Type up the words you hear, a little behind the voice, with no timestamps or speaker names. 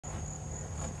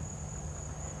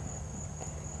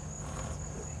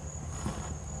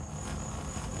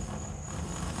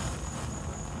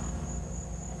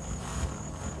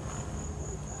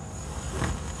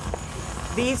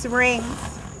These rings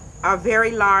are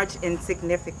very large in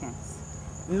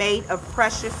significance, made of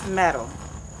precious metal.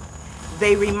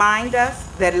 They remind us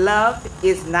that love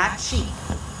is not cheap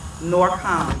nor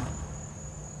common.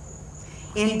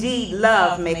 Indeed,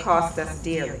 love may cost us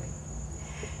dearly.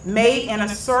 Made in a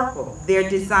circle, their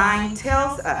design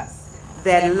tells us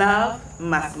that love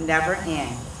must never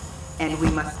end and we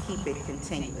must keep it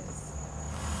continuous.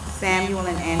 Samuel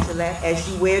and Angelette, as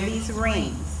you wear these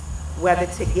rings, whether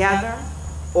together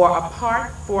or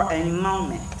apart for a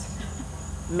moment,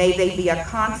 may they be a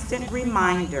constant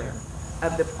reminder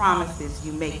of the promises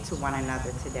you make to one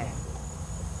another today.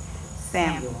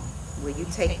 Samuel, will you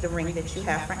take the ring that you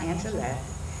have for Angelette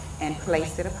and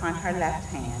place it upon her left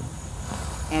hand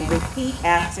and repeat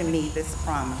after me this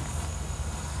promise?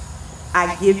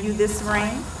 I give you this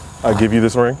ring. I give you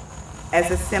this ring.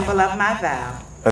 As a symbol of my vow.